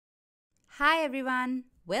Hi everyone,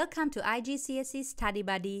 welcome to IGCSE Study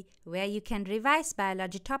Buddy, where you can revise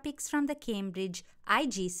biology topics from the Cambridge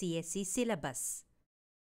IGCSE syllabus.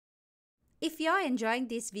 If you're enjoying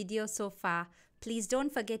this video so far, please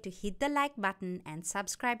don't forget to hit the like button and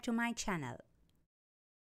subscribe to my channel.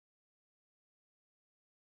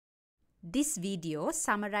 This video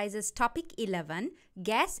summarizes topic 11,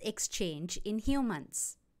 gas exchange in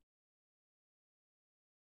humans.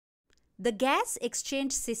 The gas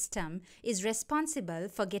exchange system is responsible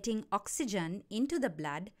for getting oxygen into the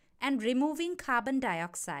blood and removing carbon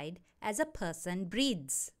dioxide as a person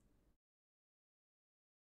breathes.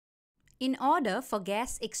 In order for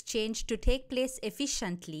gas exchange to take place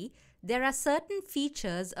efficiently, there are certain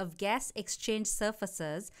features of gas exchange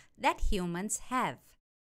surfaces that humans have.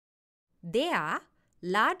 They are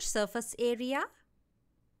large surface area,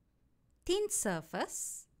 thin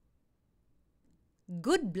surface,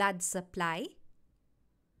 good blood supply,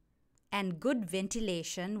 and good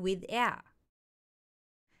ventilation with air.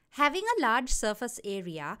 Having a large surface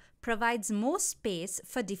area provides more space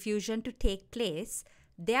for diffusion to take place,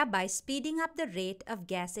 thereby speeding up the rate of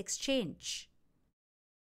gas exchange.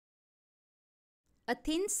 A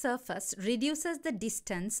thin surface reduces the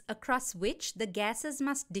distance across which the gases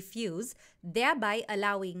must diffuse, thereby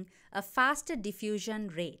allowing a faster diffusion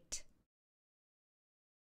rate.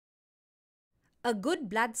 A good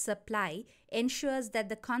blood supply ensures that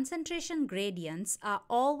the concentration gradients are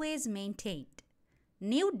always maintained.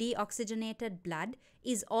 New deoxygenated blood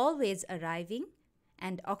is always arriving,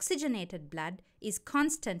 and oxygenated blood is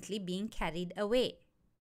constantly being carried away.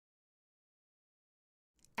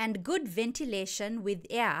 And good ventilation with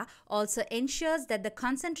air also ensures that the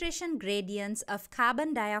concentration gradients of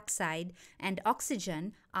carbon dioxide and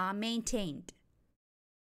oxygen are maintained.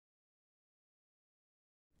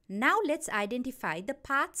 Now let's identify the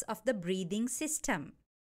parts of the breathing system.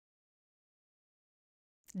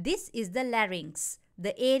 This is the larynx,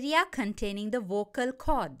 the area containing the vocal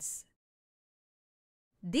cords.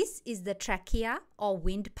 This is the trachea or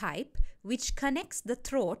windpipe, which connects the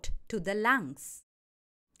throat to the lungs.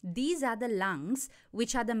 These are the lungs,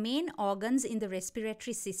 which are the main organs in the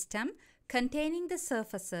respiratory system, containing the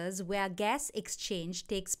surfaces where gas exchange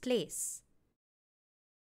takes place.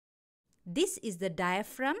 This is the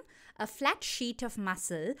diaphragm, a flat sheet of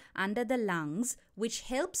muscle under the lungs which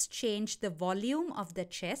helps change the volume of the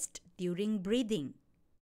chest during breathing.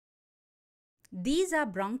 These are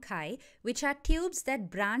bronchi, which are tubes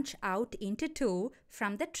that branch out into two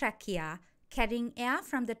from the trachea, carrying air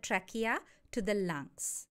from the trachea to the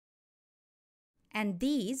lungs. And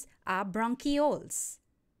these are bronchioles.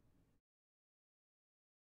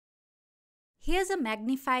 Here's a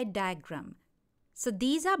magnified diagram. So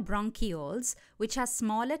these are bronchioles, which are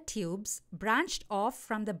smaller tubes branched off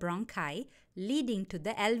from the bronchi, leading to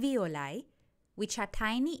the alveoli, which are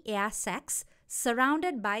tiny air sacs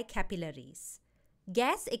surrounded by capillaries.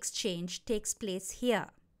 Gas exchange takes place here.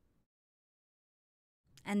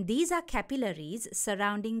 And these are capillaries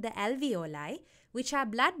surrounding the alveoli, which are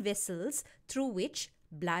blood vessels through which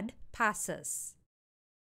blood passes.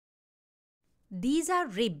 These are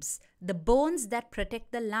ribs, the bones that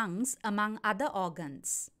protect the lungs among other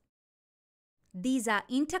organs. These are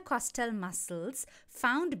intercostal muscles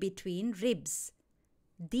found between ribs.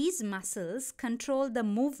 These muscles control the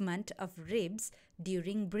movement of ribs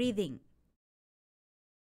during breathing.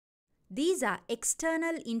 These are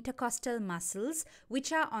external intercostal muscles,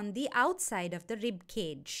 which are on the outside of the rib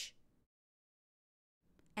cage.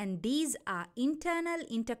 And these are internal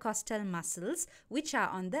intercostal muscles, which are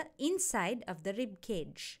on the inside of the rib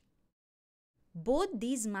cage. Both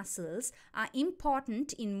these muscles are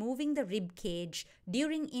important in moving the rib cage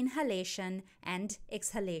during inhalation and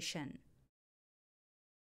exhalation.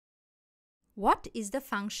 What is the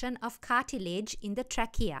function of cartilage in the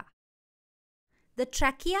trachea? The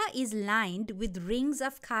trachea is lined with rings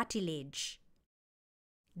of cartilage.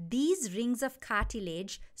 These rings of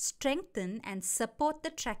cartilage strengthen and support the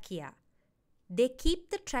trachea. They keep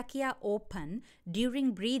the trachea open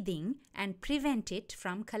during breathing and prevent it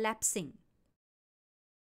from collapsing.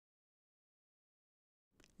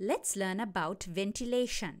 Let's learn about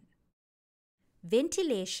ventilation.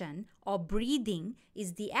 Ventilation or breathing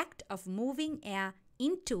is the act of moving air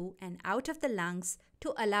into and out of the lungs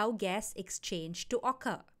to allow gas exchange to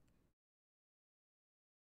occur.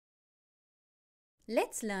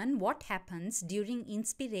 Let's learn what happens during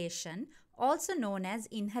inspiration, also known as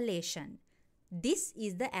inhalation. This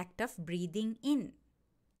is the act of breathing in.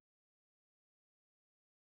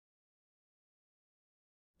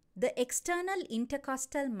 The external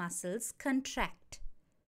intercostal muscles contract.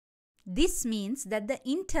 This means that the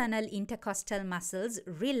internal intercostal muscles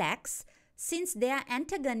relax, since they are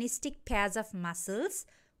antagonistic pairs of muscles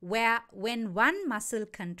where when one muscle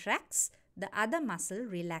contracts, the other muscle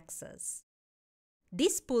relaxes.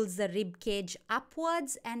 This pulls the rib cage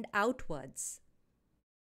upwards and outwards.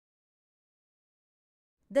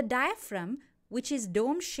 The diaphragm, which is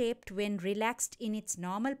dome-shaped when relaxed in its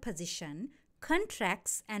normal position,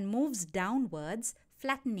 contracts and moves downwards,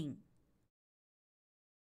 flattening.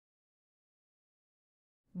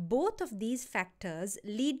 Both of these factors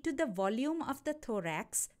lead to the volume of the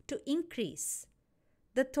thorax to increase.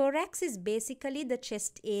 The thorax is basically the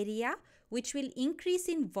chest area, which will increase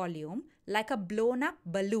in volume like a blown-up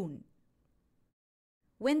balloon.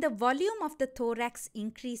 When the volume of the thorax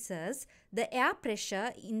increases, the air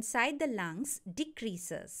pressure inside the lungs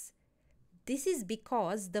decreases. This is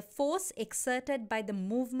because the force exerted by the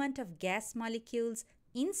movement of gas molecules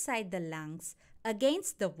inside the lungs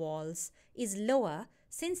against the walls is lower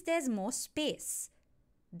since there is more space.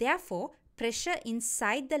 Therefore, pressure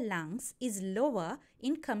inside the lungs is lower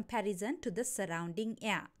in comparison to the surrounding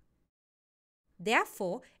air.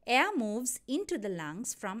 Therefore, air moves into the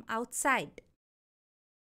lungs from outside.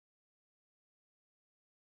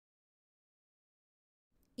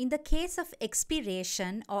 In the case of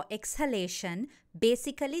expiration or exhalation,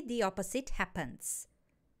 basically the opposite happens.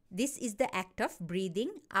 This is the act of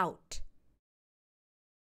breathing out.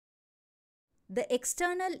 The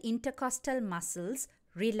external intercostal muscles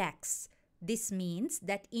relax. This means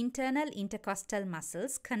that internal intercostal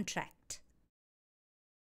muscles contract.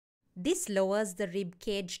 This lowers the rib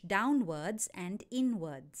cage downwards and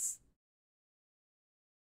inwards.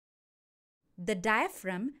 The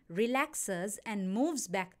diaphragm relaxes and moves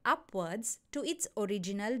back upwards to its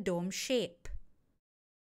original dome shape.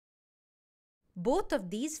 Both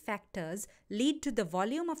of these factors lead to the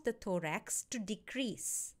volume of the thorax to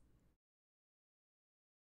decrease.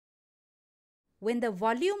 When the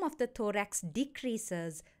volume of the thorax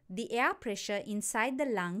decreases, the air pressure inside the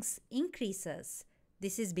lungs increases.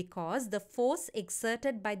 This is because the force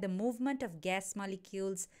exerted by the movement of gas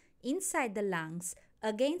molecules inside the lungs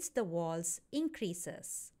against the walls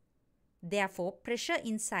increases. Therefore, pressure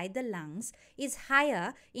inside the lungs is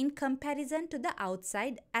higher in comparison to the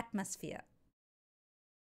outside atmosphere.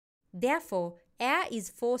 Therefore, air is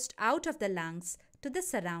forced out of the lungs to the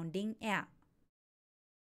surrounding air.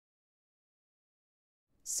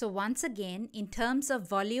 So once again, in terms of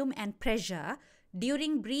volume and pressure,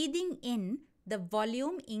 during breathing in, the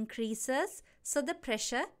volume increases, so the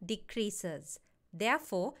pressure decreases.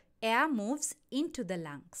 Therefore, air moves into the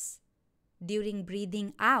lungs. During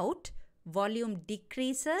breathing out, volume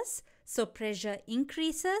decreases, so pressure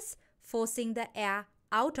increases, forcing the air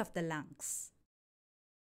out of the lungs.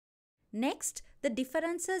 Next, the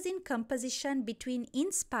differences in composition between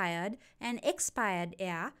inspired and expired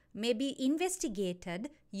air may be investigated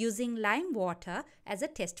using lime water as a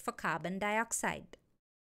test for carbon dioxide.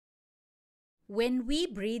 When we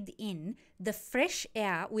breathe in, the fresh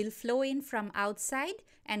air will flow in from outside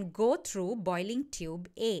and go through boiling tube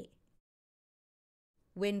A.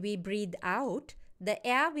 When we breathe out, the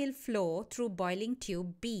air will flow through boiling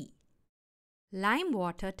tube B. Lime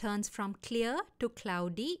water turns from clear to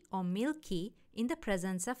cloudy or milky in the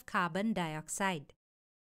presence of carbon dioxide.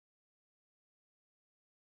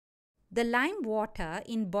 The lime water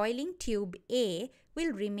in boiling tube A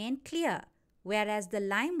will remain clear, whereas the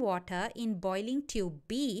lime water in boiling tube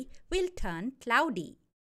B will turn cloudy.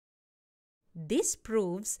 This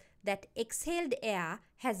proves that exhaled air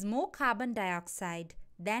has more carbon dioxide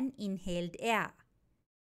than inhaled air.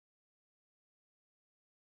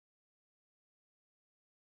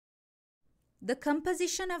 The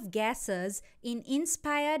composition of gases in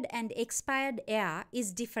inspired and expired air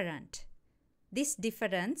is different. This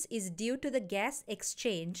difference is due to the gas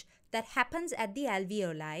exchange that happens at the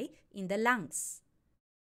alveoli in the lungs.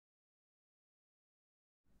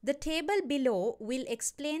 The table below will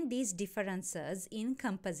explain these differences in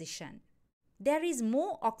composition. There is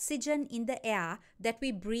more oxygen in the air that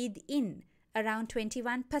we breathe in, around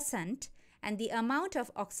 21%, and the amount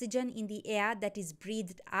of oxygen in the air that is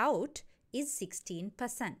breathed out is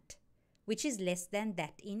 16%, which is less than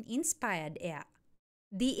that in inspired air.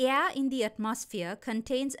 The air in the atmosphere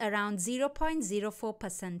contains around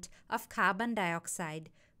 0.04% of carbon dioxide,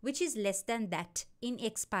 which is less than that in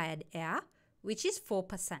expired air, which is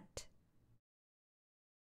 4%.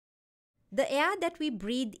 The air that we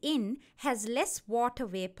breathe in has less water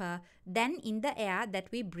vapor than in the air that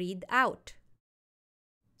we breathe out.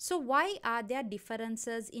 So why are there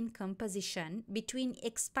differences in composition between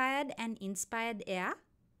expired and inspired air?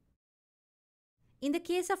 In the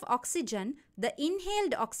case of oxygen, the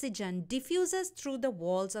inhaled oxygen diffuses through the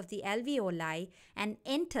walls of the alveoli and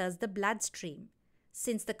enters the bloodstream,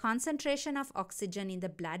 since the concentration of oxygen in the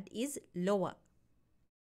blood is lower.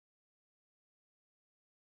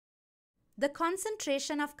 The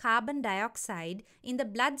concentration of carbon dioxide in the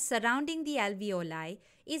blood surrounding the alveoli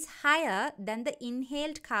is higher than the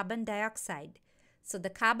inhaled carbon dioxide, so the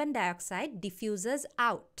carbon dioxide diffuses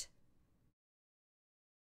out.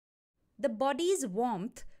 The body's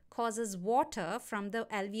warmth causes water from the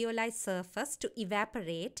alveoli surface to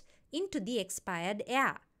evaporate into the expired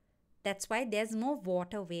air. That's why there's more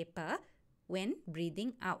water vapor when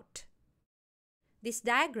breathing out. This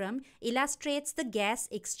diagram illustrates the gas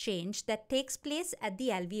exchange that takes place at the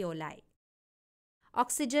alveoli.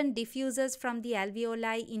 Oxygen diffuses from the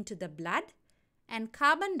alveoli into the blood, and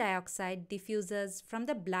carbon dioxide diffuses from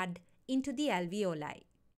the blood into the alveoli.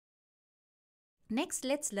 Next,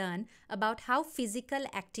 let's learn about how physical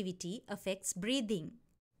activity affects breathing.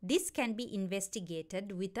 This can be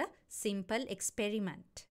investigated with a simple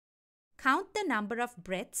experiment. Count the number of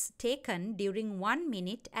breaths taken during 1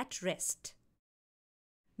 minute at rest.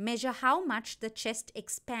 Measure how much the chest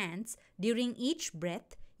expands during each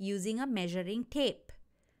breath using a measuring tape.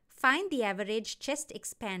 Find the average chest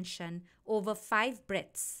expansion over 5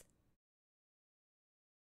 breaths.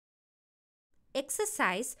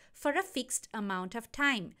 Exercise for a fixed amount of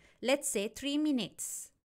time, let's say 3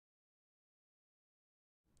 minutes.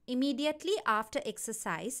 Immediately after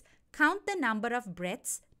exercise, count the number of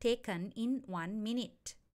breaths taken in 1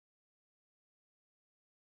 minute.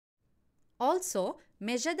 Also,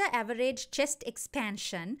 measure the average chest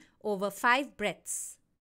expansion over 5 breaths.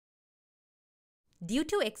 Due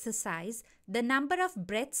to exercise, the number of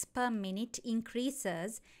breaths per minute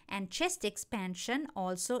increases and chest expansion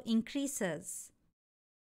also increases.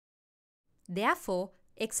 Therefore,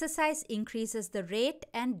 exercise increases the rate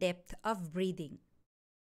and depth of breathing.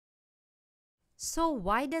 So,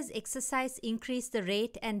 why does exercise increase the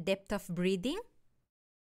rate and depth of breathing?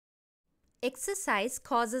 Exercise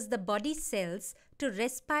causes the body cells to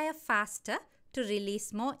respire faster to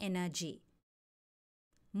release more energy.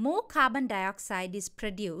 More carbon dioxide is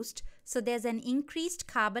produced, so there's an increased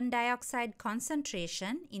carbon dioxide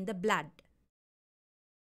concentration in the blood.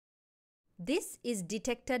 This is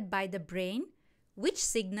detected by the brain, which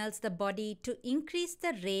signals the body to increase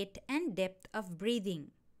the rate and depth of breathing.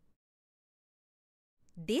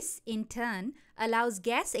 This, in turn, allows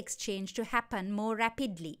gas exchange to happen more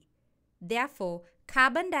rapidly. Therefore,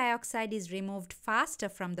 carbon dioxide is removed faster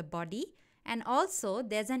from the body, and also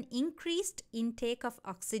there's an increased intake of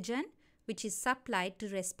oxygen, which is supplied to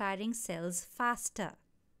respiring cells faster.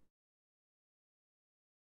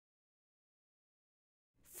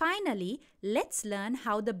 Finally, let's learn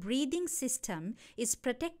how the breathing system is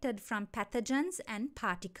protected from pathogens and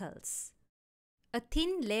particles. A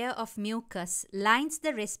thin layer of mucus lines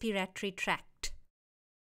the respiratory tract.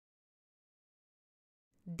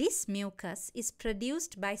 This mucus is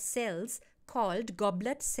produced by cells called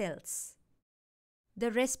goblet cells.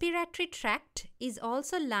 The respiratory tract is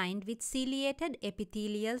also lined with ciliated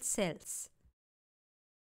epithelial cells.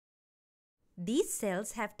 These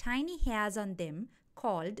cells have tiny hairs on them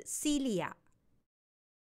called cilia.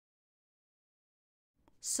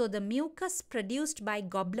 So the mucus produced by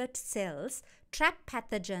goblet cells trap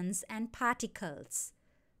pathogens and particles.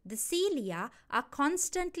 The cilia are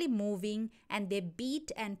constantly moving and they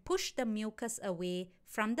beat and push the mucus away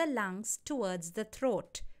from the lungs towards the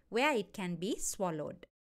throat, where it can be swallowed.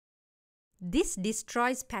 This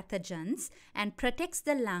destroys pathogens and protects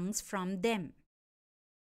the lungs from them.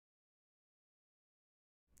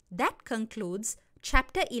 That concludes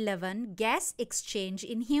Chapter 11, Gas Exchange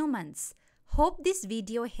in Humans. Hope this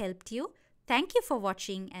video helped you. Thank you for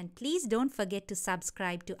watching, and please don't forget to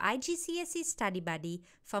subscribe to IGCSE Study Buddy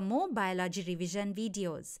for more biology revision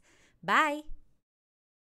videos. Bye!